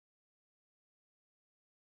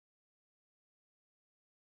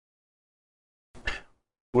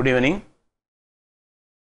Good evening.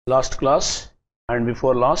 Last class and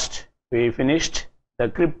before last we finished the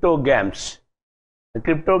cryptogams. The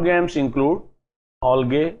cryptogams include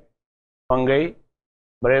algae, fungi,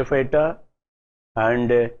 bryophyta and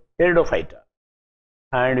pteridophyta.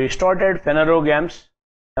 And we started phanerogams.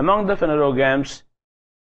 Among the phanerogams,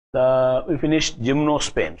 we finished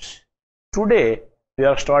gymnosperms. Today we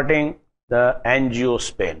are starting the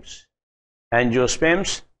angiosperms.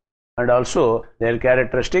 Angiosperms and also their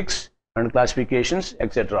characteristics and classifications,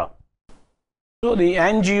 etc. So the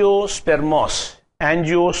angiospermos,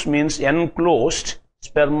 angios means enclosed,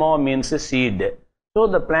 sperma means a seed. So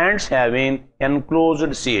the plants having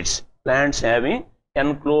enclosed seeds, So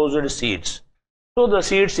the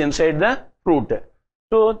seeds inside the fruit.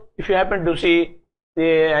 So if you happen to see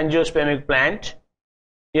the angiospermic plant,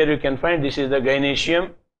 here you can find this is the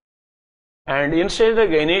gynoecium, and inside the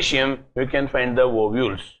gynoecium you can find the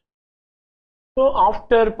ovules. So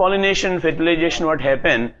after pollination, fertilization, what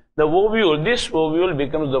happened? The ovule, this ovule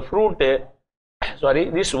becomes the fruit,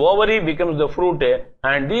 this ovary becomes the fruit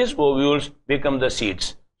and these ovules become the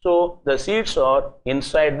seeds. So the seeds are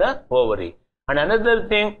inside the ovary. And another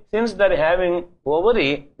thing, since they are having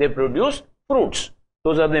ovary, they produce fruits.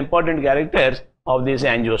 Those are the important characters of these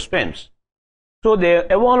angiosperms. So they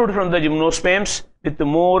evolved from the gymnosperms with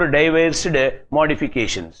more diverse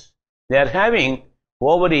modifications. They are having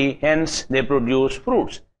ovary, hence they produce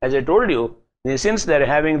fruits. As I told you, since they are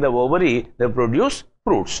having the ovary, they produce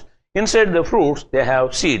fruits. Inside the fruits, they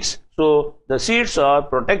have seeds. So the seeds are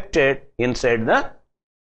protected inside the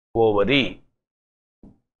ovary.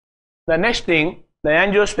 The next thing, the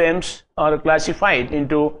angiosperms are classified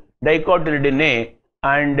into dicotyledonnae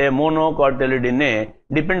and monocotyledonnae,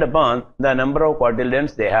 depend upon the number of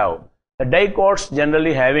cotyledons they have. The dicots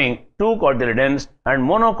generally having 2 cotyledons and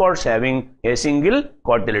monocots having a single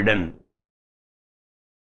cotyledon.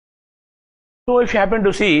 So if you happen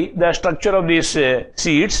to see the structure of these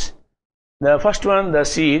seeds, the first one, the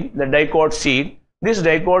seed, the dicot seed, this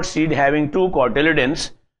dicot seed having 2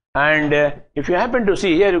 cotyledons, and if you happen to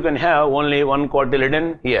see here, you can have only 1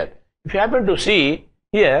 cotyledon here. If you happen to see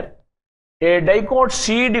here, a dicot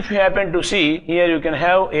seed, if you happen to see here, you can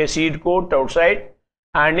have a seed coat outside,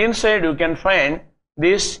 and inside you can find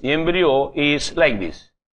this embryo is like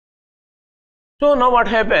this. So now what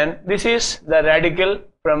happened? This is the radicle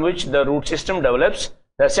from which the root system develops.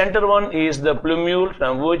 The center one is the plumule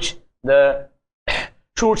from which the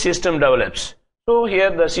shoot system develops. So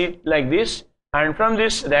here the seed like this, and from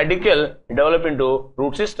this radicle develop into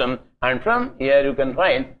root system, and from here you can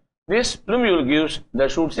find this plumule gives the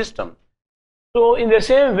shoot system. So in the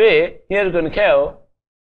same way, here you can have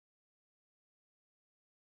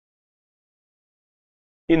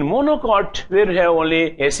in monocot where you have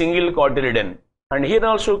only a single cotyledon, and here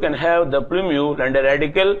also you can have the plumule and the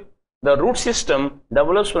radicle. The root system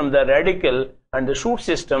develops from the radicle and the shoot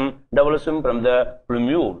system develops from the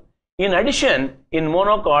plumule. In addition, in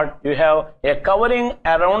monocot you have a covering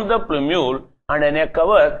around the plumule and a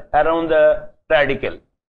cover around the radicle.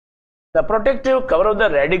 The protective cover of the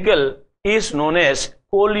radicle is known as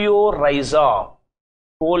coleorhiza.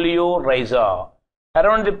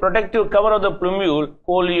 Around the protective cover of the plumule,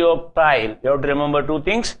 coleoptile. You have to remember 2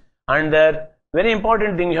 things, and the very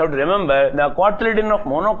important thing you have to remember, the cotyledon of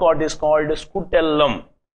monocot is called scutellum.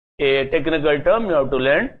 A technical term you have to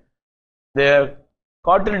learn. The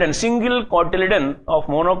cotyledon, single cotyledon of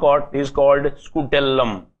monocot is called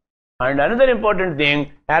scutellum. And another important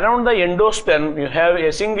thing, around the endosperm you have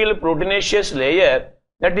a single proteinaceous layer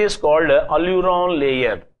that is called alluron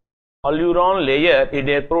layer. Alluron layer is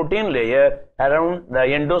a protein layer around the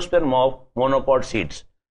endosperm of monocot seeds.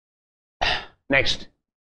 Next.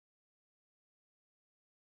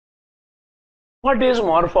 What is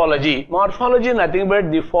morphology? Morphology is nothing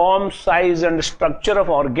but the form, size and structure of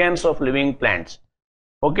organs of living plants.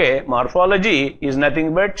 Okay, morphology is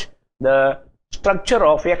nothing but the structure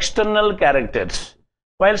of external characters.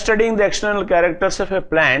 While studying the external characters of a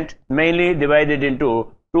plant, mainly divided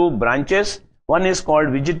into 2 branches. One is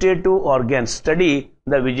called vegetative organs. Study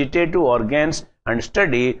the vegetative organs and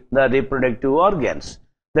study the reproductive organs.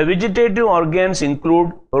 The vegetative organs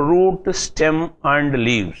include root, stem and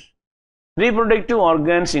leaves. Reproductive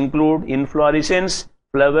organs include inflorescence,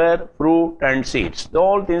 flower, fruit and seeds.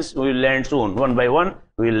 All things we will learn soon. One by one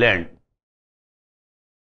we will learn.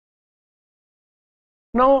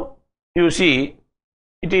 Now you see,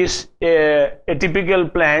 it is a typical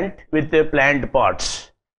plant with the plant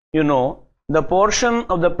parts. You know, the portion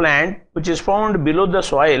of the plant which is found below the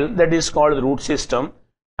soil, that is called the root system,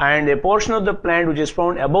 and a portion of the plant which is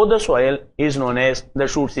found above the soil is known as the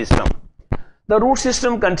shoot system. The root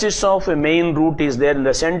system consists of a main root is there in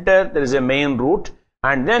the center. There is a main root,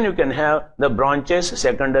 and then you can have the branches,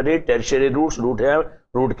 secondary, tertiary roots, root hair,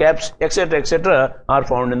 root caps, etc. are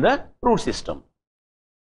found in the root system.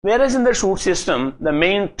 Whereas in the shoot system, the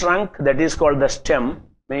main trunk, that is called the stem,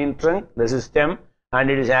 main trunk, this is stem, and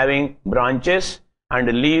it is having branches and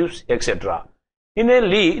leaves, etc. In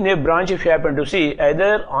a branch, if you happen to see,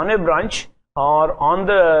 either on a branch or on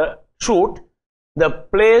the shoot, the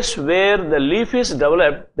place where the leaf is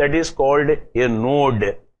developed, that is called a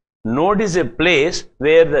node. Node is a place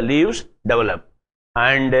where the leaves develop,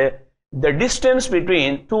 and the distance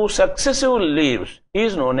between two successive leaves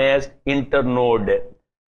is known as internode.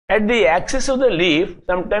 At the axis of the leaf,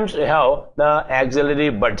 sometimes we have the axillary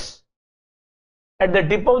buds. At the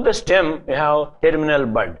tip of the stem, we have terminal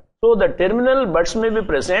bud. So the terminal buds may be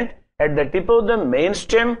present at the tip of the main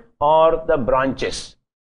stem or the branches.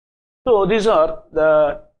 So these are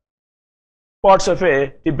the parts of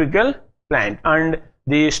a typical plant, and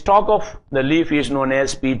the stalk of the leaf is known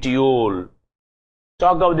as petiole.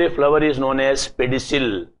 Stalk of the flower is known as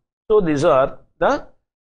pedicel. So these are the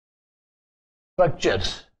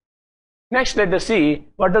structures. Next, let us see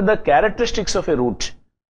what are the characteristics of a root.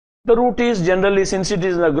 The root is generally, since it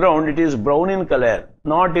is in the ground, it is brown in color,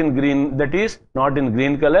 not in green, that is not in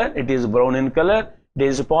green color, it is brown in color. It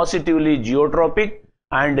is positively geotropic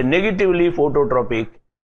and negatively phototropic,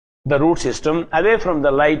 the root system, away from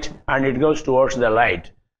the light, and it goes towards the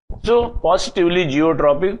light. So positively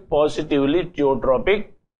geotropic,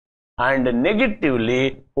 and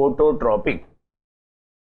negatively phototropic.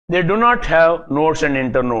 They do not have nodes and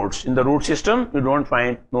internodes. In the root system, you don't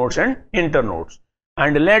find nodes and internodes.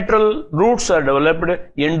 And lateral roots are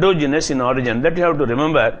developed endogenous in origin. That you have to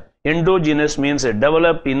remember. Endogenous means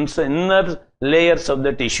develop in inner layers of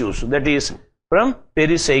the tissues. That is from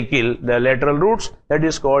pericycle, the lateral roots, that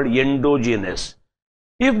is called endogenous.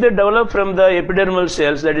 If they develop from the epidermal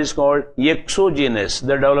cells, that is called exogenous.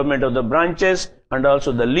 The development of the branches and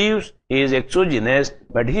also the leaves is exogenous,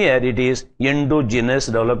 but here it is endogenous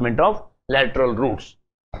development of lateral roots.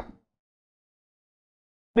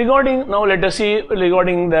 Now let us see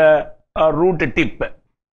regarding the root tip,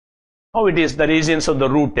 how it is, the regions of the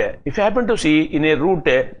root. If you happen to see in a root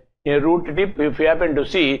tip, if you happen to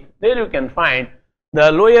see, there you can find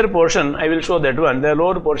the lower portion. I will show that one, the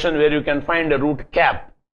lower portion where you can find the root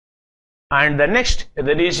cap, and the next,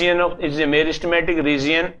 the region of is a meristematic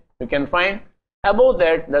region. You can find above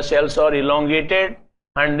that the cells are elongated,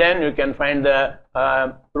 and then you can find the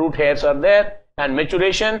root hairs are there, and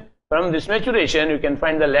maturation. From this maturation, you can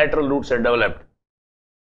find the lateral roots are developed.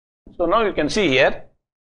 So now you can see here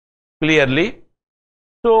clearly.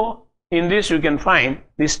 So in this you can find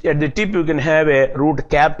this, at the tip you can have a root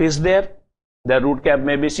cap is there. The root cap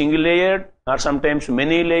may be single layered or sometimes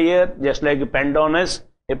many layered, just like Pandanus,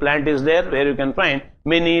 a plant is there where you can find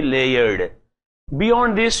many layered.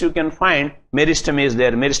 Beyond this you can find meristem is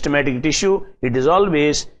there, meristematic tissue. It is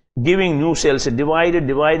always giving new cells, divide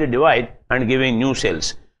and giving new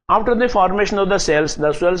cells. After the formation of the cells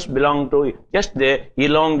belong to just the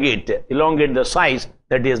elongate the size,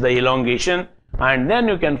 that is the elongation, and then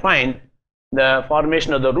you can find the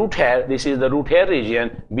formation of the root hair. This is the root hair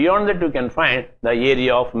region. Beyond that you can find the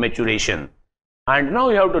area of maturation. And now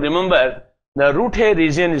you have to remember the root hair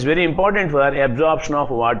region is very important for absorption of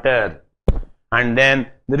water, and then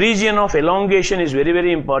the region of elongation is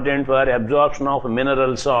very important for absorption of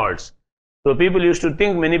mineral salts. So people used to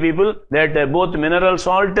think, many people, that both mineral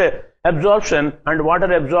salt absorption and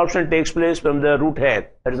water absorption takes place from the root hair.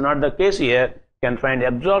 That is not the case here. You can find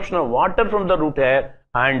absorption of water from the root hair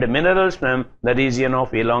and minerals from the region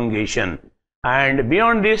of elongation. And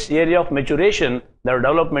beyond this area of maturation, the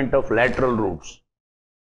development of lateral roots.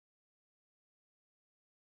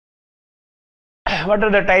 What are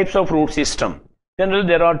the types of root system? Generally,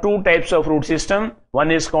 there are two types of root system.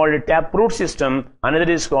 One is called a taproot system,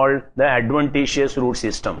 another is called the adventitious root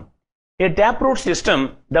system. A taproot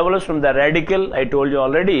system develops from the radicle. I told you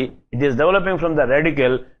already, it is developing from the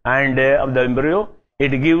radicle and of the embryo.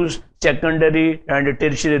 It gives secondary and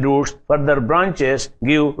tertiary roots. Further branches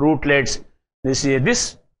give rootlets.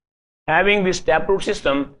 Having this taproot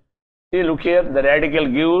system, see, look here, the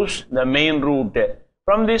radicle gives the main root.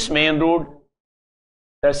 From this main root,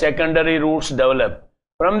 the secondary roots develop.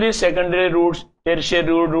 From these secondary roots,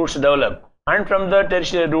 tertiary roots develop, and from the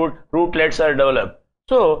tertiary root, rootlets are developed.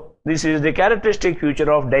 So this is the characteristic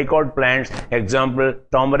feature of dicot plants. Example,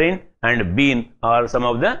 tamarind and bean are some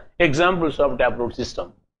of the examples of taproot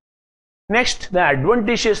system. Next, the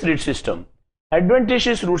adventitious root system.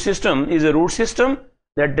 Adventitious root system is a root system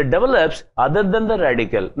that develops other than the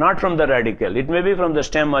radicle, not from the radicle. It may be from the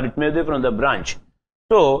stem or it may be from the branch.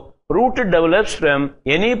 So root develops from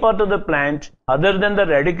any part of the plant other than the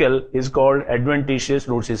radicle is called adventitious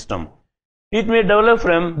root system. It may develop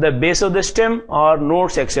from the base of the stem or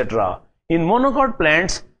nodes, etc. In monocot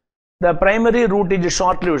plants, the primary root is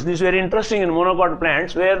short-lived. This is very interesting in monocot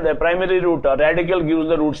plants, where the primary root or radicle gives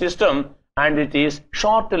the root system and it is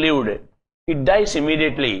short-lived. It dies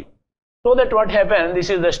immediately. So that what happens, this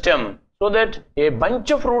is the stem. So that a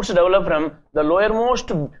bunch of roots develop from the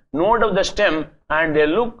lowermost node of the stem and they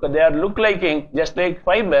are look-liking just like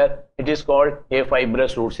fiber. It is called a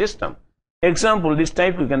fibrous root system. Example, this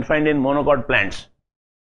type you can find in monocot plants.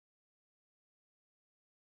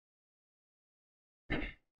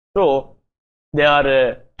 So they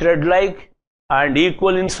are thread-like and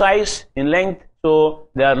equal in size, in length. So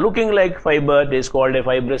they are looking like fiber. It is called a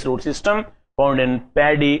fibrous root system, found in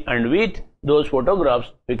paddy and wheat. Those photographs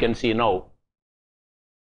we can see now.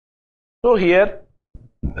 So here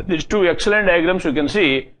these two excellent diagrams you can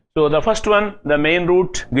see. So the first one, the main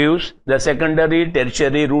root gives the secondary,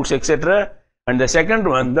 tertiary roots, etc. And the second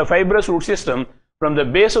one, the fibrous root system, from the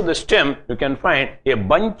base of the stem you can find a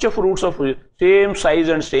bunch of roots of same size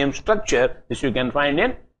and same structure. This you can find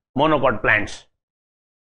in monocot plants.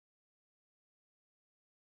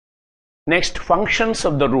 Next, functions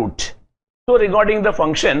of the root. So regarding the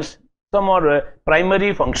functions, some are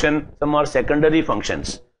primary function, some are secondary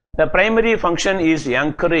functions. The primary function is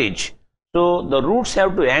anchorage. So the roots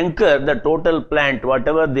have to anchor the total plant,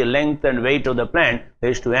 whatever the length and weight of the plant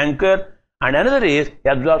is to anchor. And another is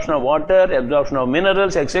absorption of water, absorption of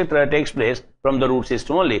minerals, etc. takes place from the root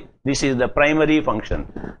system only. This is the primary function.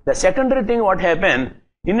 The secondary thing, what happens,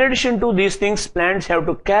 in addition to these things, plants have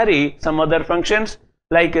to carry some other functions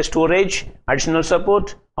like storage, additional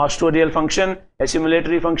support, ostoral function,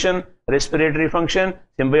 assimilatory function, respiratory function,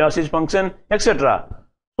 symbiosis function, etc.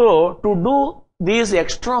 So to do these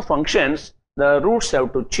extra functions, the roots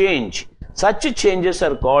have to change. Such changes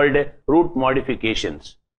are called root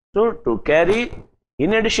modifications. So to carry,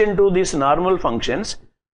 in addition to these normal functions,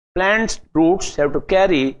 plants' roots have to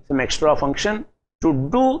carry some extra function. To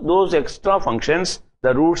do those extra functions,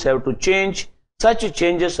 the roots have to change. Such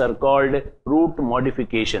changes are called root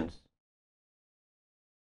modifications.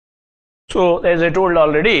 So as I told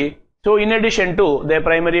already, so in addition to their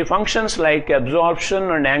primary functions like absorption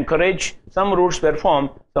and anchorage, some roots perform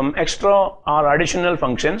some extra or additional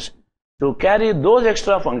functions. To carry those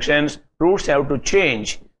extra functions, roots have to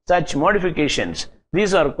change such modifications.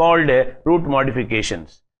 These are called root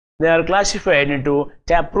modifications. They are classified into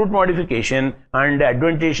taproot modification and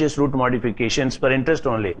adventitious root modifications for interest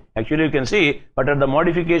only. Actually, you can see what are the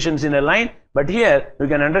modifications in a line, but here you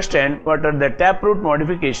can understand what are the taproot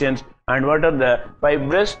modifications and what are the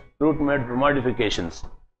fibrous root modifications.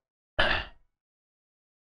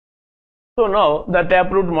 So now the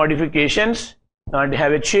taproot modifications and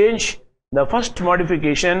have a change. The first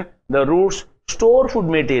modification, the roots store food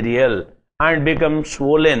material and become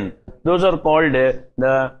swollen. Those are called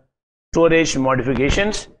the storage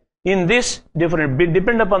modifications. In this,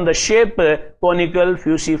 depend upon the shape, conical,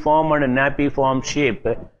 fusiform and napiform shape.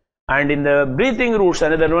 And in the breathing roots,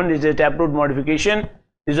 another one is a taproot modification.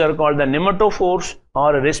 These are called the nematophores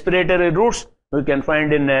or respiratory roots. We can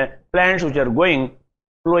find in plants which are growing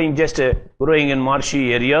in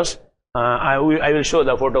marshy areas. I will show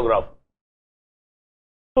the photograph.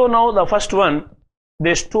 So now the first one,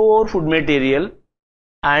 they store food material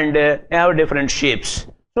and have different shapes.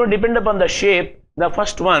 So depend upon the shape, the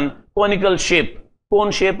first one, conical shape,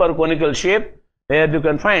 cone shape or conical shape, where you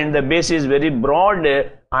can find the base is very broad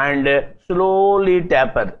and slowly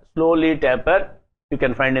taper, you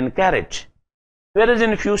can find in carrot. Whereas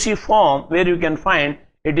in fusiform, where you can find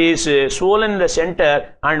it is swollen in the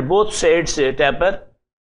center and both sides taper,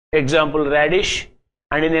 example radish.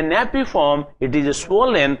 And in a napiform, it is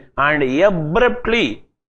swollen and abruptly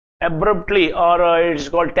or it is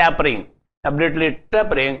called tapering. Abruptly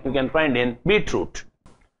tapering you can find in beetroot.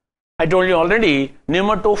 I told you already,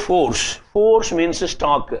 nematophores. Phores means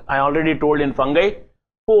stalk. I already told in fungi.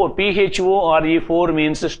 Phore, Phore, 4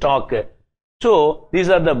 means stalk. So these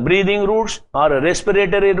are the breathing roots or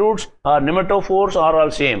respiratory roots or nematophores are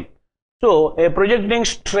all same. So a projecting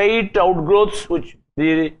straight outgrowths, which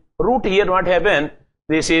the root here what happen,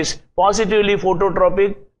 this is positively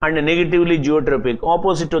phototropic and negatively geotropic,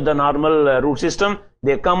 opposite to the normal root system.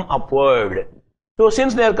 They come upward. So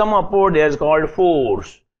since they are come upward, they are called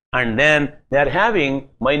phores, and then they are having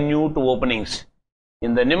minute openings.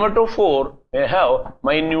 In the nematophore, they have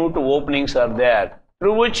minute openings are there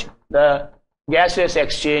through which the gaseous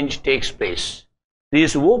exchange takes place.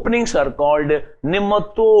 These openings are called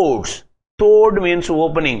nematodes. Toad means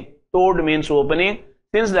opening. Toad means opening.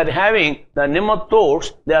 Since they are having the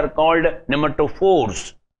nematodes, they are called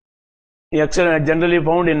nematophores. Generally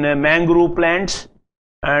found in mangrove plants,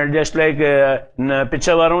 and just like in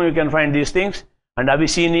Pichavaram, you can find these things. And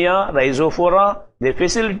Abyssinia, Rhizophora, they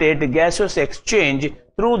facilitate gaseous exchange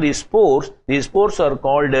through these spores. These spores are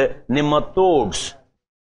called nematodes.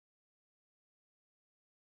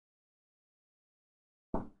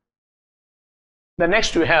 The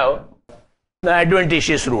next we have the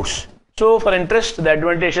adventitious roots. So for interest, the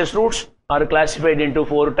adventitious roots are classified into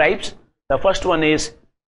 4 types. The first one is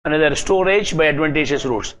another storage by adventitious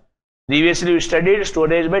roots. Previously we studied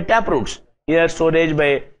storage by taproots. Here storage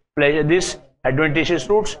by this adventitious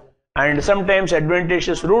roots, and sometimes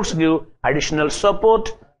adventitious roots give additional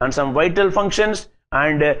support and some vital functions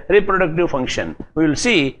and reproductive function. We will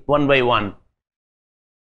see one by one.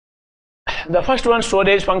 The first one,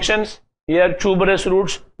 storage functions. Here tuberous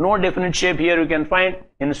roots, no definite shape. Here you can find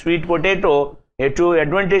in sweet potato, 2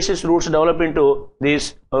 adventitious roots develop into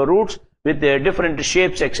these roots with different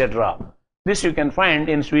shapes, etc. This you can find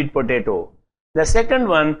in sweet potato. The second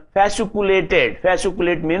one, fasciculated.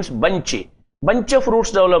 Fasciculate means bunch. Bunch of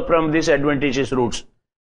roots develop from these adventitious roots.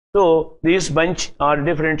 So these bunch are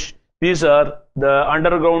different. These are the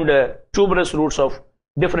underground tuberous roots of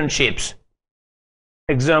different shapes.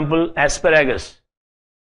 Example, asparagus.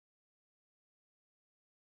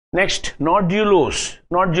 Next, nodulose.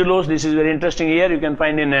 Nodulose, this is very interesting. Here you can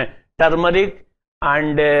find in turmeric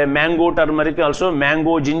and mango turmeric, also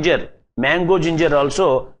mango ginger. Mango ginger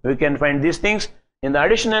also we can find these things. In the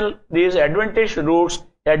additional, these adventitious roots,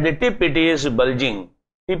 at the tip it is bulging.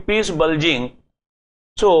 Tip is bulging.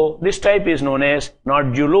 So this type is known as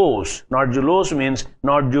nodulose. Nodulose means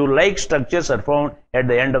nodule-like structures are found at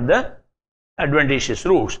the end of the adventitious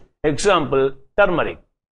roots. Example, turmeric.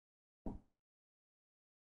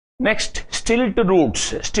 Next, stilt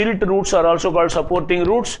roots. Stilt roots are also called supporting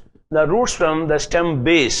roots. The roots from the stem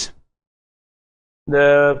base.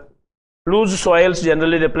 The loose soils,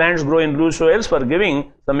 generally the plants grow in loose soils for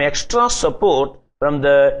giving some extra support from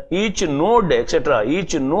the each node, etc.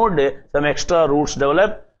 Each node, some extra roots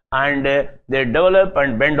develop, and they develop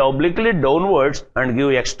and bend obliquely downwards and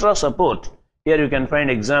give extra support. Here you can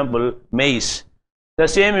find example, maize. The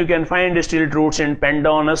same you can find stilt roots in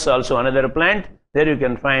pendanus, also another plant. There you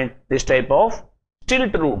can find this type of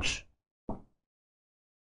stilt roots.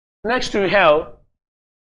 Next we have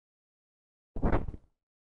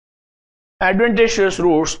adventitious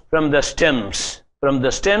roots from the stems. From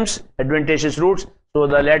the stems, adventitious roots. So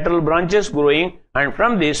the lateral branches growing, and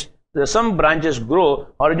from this some branches grow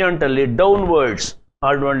horizontally downwards,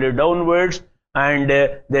 and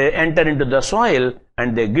they enter into the soil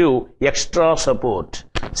and they give extra support.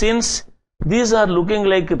 Since these are looking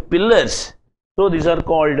like pillars, so these are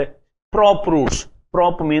called prop roots.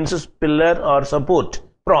 Prop means pillar or support,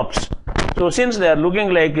 props. So since they are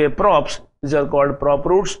looking like props, these are called prop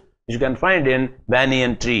roots. You can find in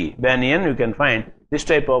banyan tree. Banyan, you can find this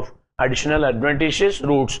type of additional adventitious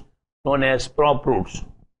roots known as prop roots.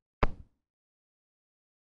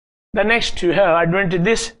 The next you have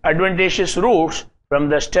adventitious roots from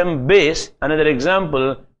the stem base. Another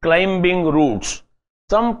example, climbing roots.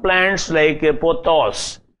 Some plants like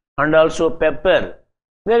pothos and also pepper,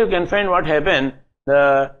 there you can find what happened,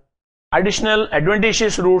 the additional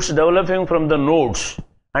adventitious roots developing from the nodes,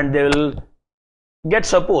 and they will get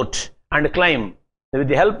support and climb. With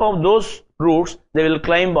the help of those roots, they will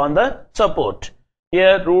climb on the support.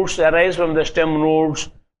 Here roots arise from the stem nodes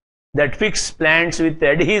that fix plants with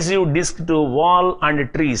adhesive disc to wall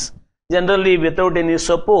and trees. Generally without any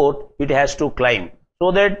support, it has to climb.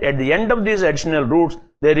 So that at the end of these additional roots,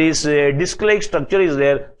 there is a disc-like structure is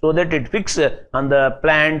there, so that it fixes on the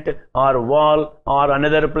plant or wall or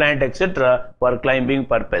another plant, etc. for climbing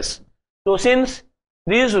purpose. So since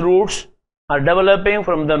these roots are developing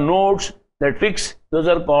from the nodes that fix, those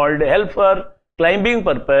are called help for climbing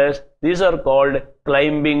purpose. These are called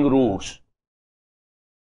climbing roots.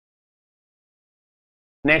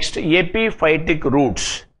 Next, epiphytic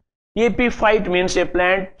roots. Epiphyte means a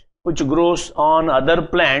plant which grows on other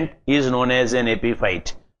plant is known as an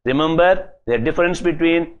epiphyte. Remember the difference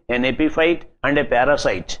between an epiphyte and a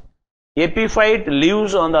parasite. Epiphyte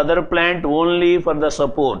lives on the other plant only for the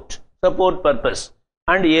support purpose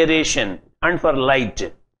and aeration and for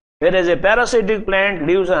light. Whereas a parasitic plant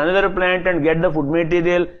lives on another plant and get the food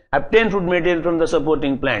material, obtain food material from the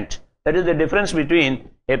supporting plant. That is the difference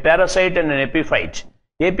between a parasite and an epiphyte.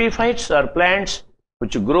 Epiphytes are plants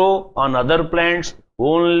which grow on other plants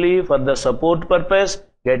only for the support purpose,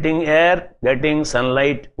 getting air, getting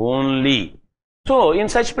sunlight only. So in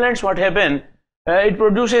such plants what happen, it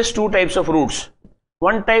produces two types of roots.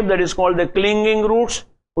 One type that is called the clinging roots,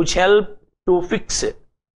 which help to fix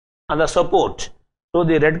on the support. So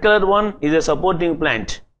the red colored one is a supporting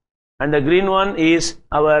plant and the green one is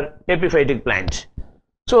our epiphytic plant.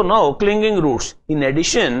 So now clinging roots. In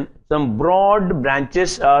addition, some broad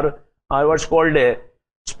branches are what's called a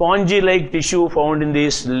spongy like tissue found in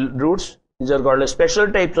these roots. These are called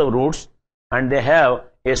special types of roots and they have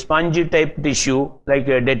a spongy type tissue like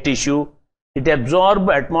a dead tissue. It absorbs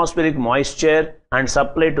atmospheric moisture and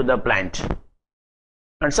supply to the plant.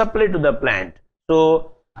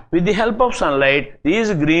 So with the help of sunlight,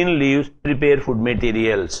 these green leaves prepare food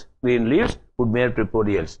materials.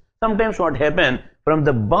 Sometimes what happens, from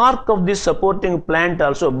the bark of this supporting plant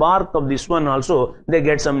also, bark of this one also, they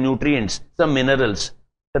get some nutrients, some minerals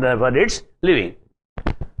for its living.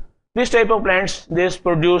 This type of plants, they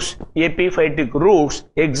produce epiphytic roots.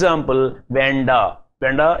 Example, vanda.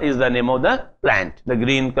 Vanda is the name of the plant. The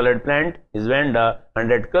green colored plant is vanda and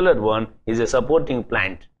red colored one is a supporting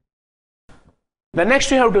plant. The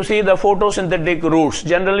next we have to see the photosynthetic roots.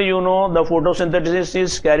 Generally, you know, the photosynthesis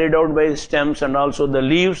is carried out by stems and also the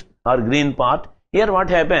leaves or green part. Here what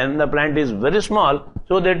happens, the plant is very small,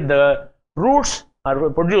 so that the roots are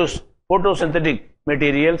produce photosynthetic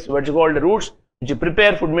materials, what is called roots, which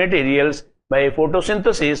prepare food materials by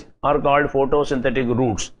photosynthesis are called photosynthetic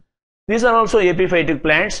roots. These are also epiphytic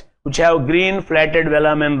plants which have green flatted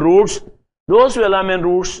velamen roots. Those velamen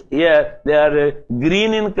roots here, they are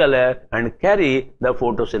green in color and carry the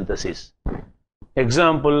photosynthesis.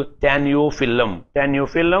 Example, Taniophyllum.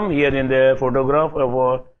 Taniophyllum here in the photograph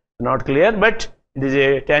of not clear, but it is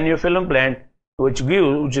a Taniophyllum plant which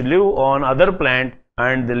live on other plant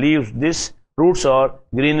and the leaves. These roots are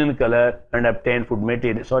green in color and obtain food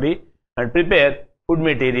material. And prepare food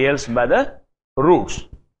materials by the roots.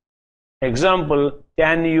 Example,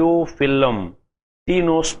 Taniophyllum,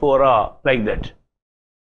 Tinospora, like that.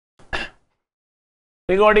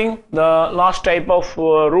 Regarding the last type of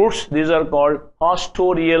roots, these are called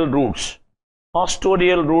hostorial roots.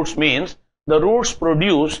 Hostorial roots means the roots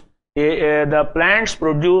produce, the plants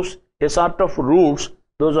produce a sort of roots.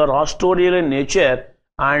 Those are hostorial in nature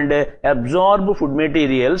and absorb food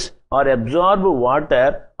materials or absorb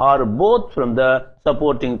water or both from the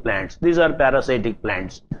supporting plants. These are parasitic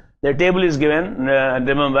plants. The table is given,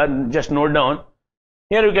 remember, just note down.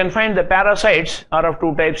 Here you can find the parasites are of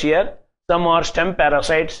two types here. Some are stem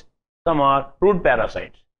parasites, some are root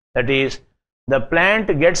parasites. That is, the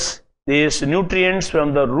plant gets these nutrients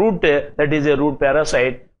from the root, that is a root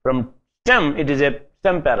parasite. From stem, it is a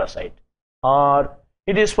stem parasite. Or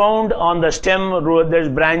it is found on the stem, there's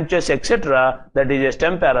branches, etc. That is a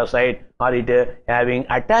stem parasite, or it having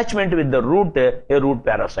attachment with the root, a root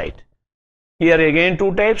parasite. Here again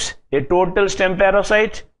two types, a total stem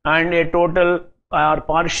parasite and a total or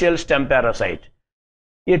partial stem parasite.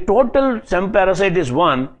 A total stem parasite is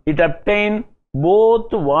one, it obtains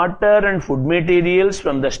both water and food materials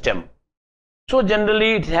from the stem. So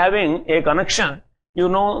generally it's having a connection. You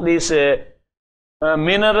know, these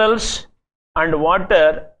minerals and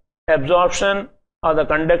water absorption or the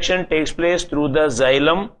conduction takes place through the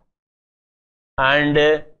xylem, and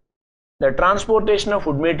the transportation of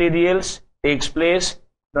food materials takes place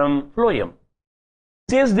from phloem.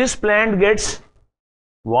 Since this plant gets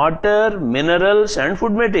water, minerals and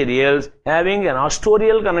food materials having an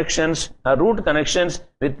hostorial connections, root connections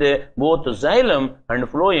with both xylem and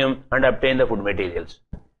phloem and obtain the food materials.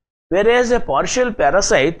 Whereas a partial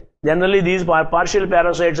parasite, generally these partial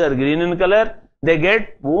parasites are green in color, they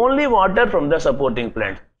get only water from the supporting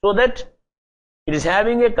plant, so that it is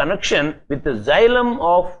having a connection with the xylem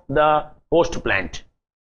of the host plant.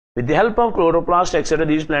 With the help of chloroplast, etc.,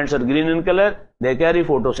 these plants are green in color, they carry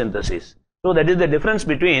photosynthesis. So that is the difference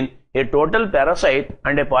between a total parasite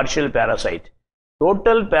and a partial parasite.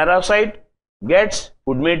 Total parasite gets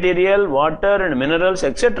food material, water and minerals,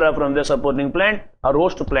 etc. from the supporting plant or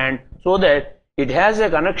host plant, so that it has a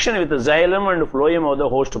connection with the xylem and phloem of the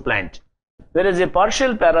host plant. Whereas a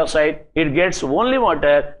partial parasite, it gets only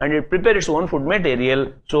water and it prepares its own food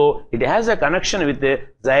material, so it has a connection with the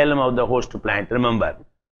xylem of the host plant, remember.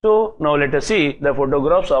 So now let us see the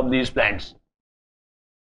photographs of these plants.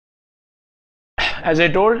 As I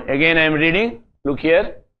told, again I am reading, look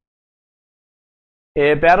here.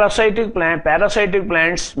 A parasitic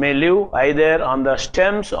plants may live either on the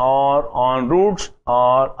stems or on roots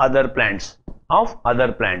or other plants of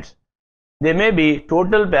other plants. They may be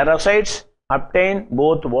total parasites, obtain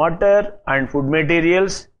both water and food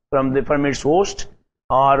materials from its host,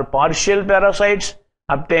 or partial parasites,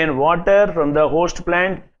 obtain water from the host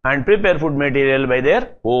plant and prepare food material by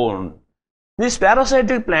their own. These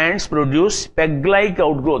parasitic plants produce peg-like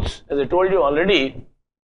outgrowths. As I told you already,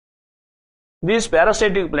 these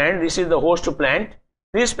parasitic plants, this is the host plant.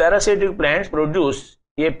 These parasitic plants produce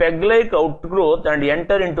a peg-like outgrowth and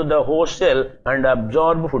enter into the host cell and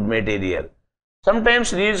absorb food material.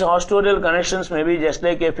 Sometimes these hostorial connections may be just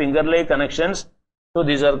like a finger-like connections. So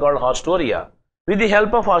these are called hostoria. With the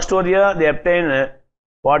help of hostoria, they obtain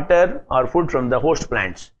water or food from the host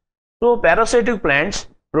plants. So parasitic plants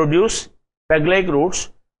produce peg-like roots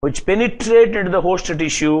which penetrate into the host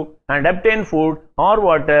tissue and obtain food or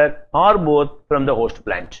water or both from the host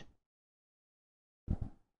plant.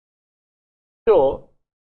 So,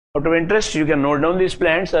 out of interest, you can note down these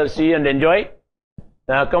plants or see and enjoy.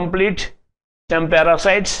 The complete stem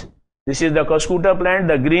parasites. This is the Cuscuta plant.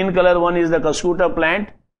 The green color one is the Cuscuta plant,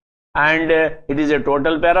 and it is a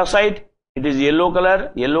total parasite. It is yellow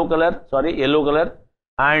color,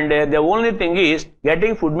 and the only thing is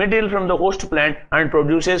getting food material from the host plant and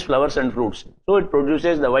produces flowers and fruits. So it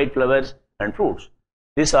produces the white flowers and fruits.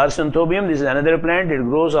 This Arcenthobium, this is another plant. It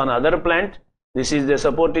grows on other plant. This is the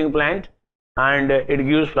supporting plant, and it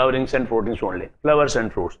gives flowerings and fruitings only, flowers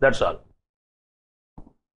and fruits. That's all.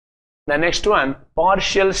 The next one,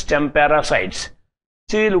 partial stem parasites.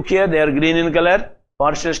 See, look here, they are green in color.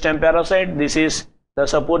 Partial stem parasite. This is the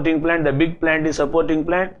supporting plant. The big plant is supporting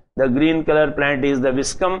plant. The green color plant is the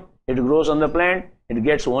viscum. It grows on the plant. It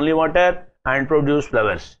gets only water and produce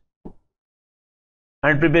flowers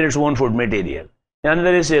and prepare its own food material.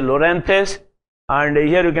 Another is a Loranthus, and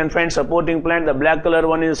here you can find supporting plant. The black color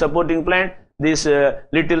one is supporting plant. These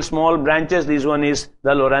little small branches, this one is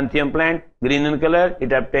the Loranthium plant, green in color.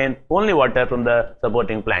 It obtains only water from the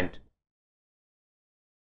supporting plant.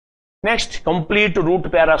 Next, complete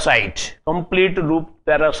root parasite. Complete root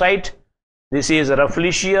parasite. This is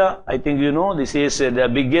Rafflesia. I think you know this is the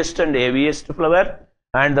biggest and heaviest flower.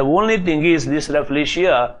 And the only thing is this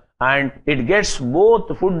Rafflesia, and it gets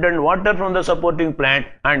both food and water from the supporting plant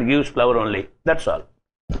and gives flower only. That's all.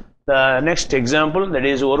 The next example, that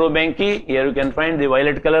is Orobanchi. Here you can find the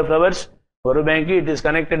violet color flowers. Orobanchi, it is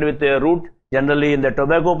connected with the root. Generally in the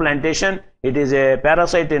tobacco plantation, it is a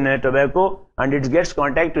parasite in a tobacco, and it gets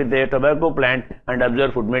contact with the tobacco plant and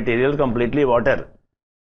absorb food material, completely water.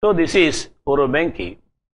 So this is Orobanchi.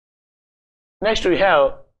 Next we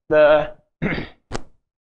have the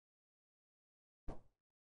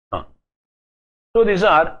so these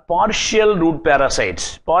are partial root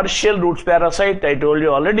parasites. Partial root parasite, I told you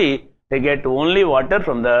already, they get only water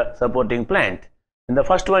from the supporting plant. In the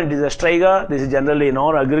first one, it is a striga. This is generally in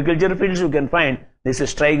all agriculture fields you can find this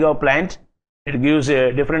is striga plant. It gives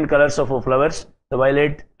different colors of flowers, the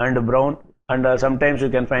violet and brown, and sometimes you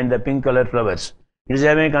can find the pink color flowers. It is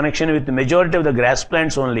having a connection with the majority of the grass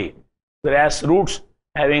plants only. Grass roots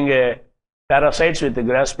having parasites with the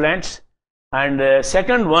grass plants. And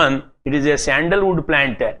second one, it is a sandalwood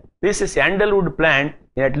plant. This is sandalwood plant,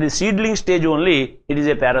 at the seedling stage only, it is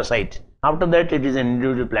a parasite. After that, it is an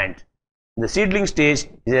individual plant. The seedling stage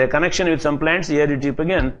is a connection with some plants. Here it is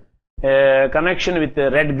again a connection with the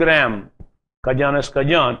red gram, Cajanus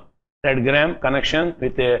cajan, red gram connection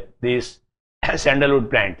with this sandalwood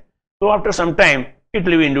plant. So after some time, it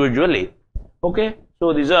live individually. Okay,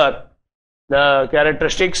 so these are the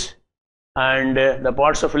characteristics and the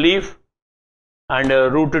parts of leaf and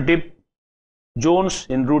root tip, zones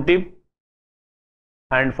in root tip,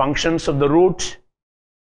 and functions of the roots,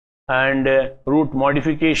 and root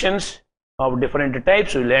modifications of different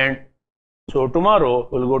types we learned. So tomorrow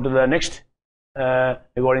we'll go to the next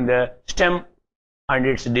regarding the stem and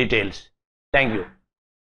its details. Thank you.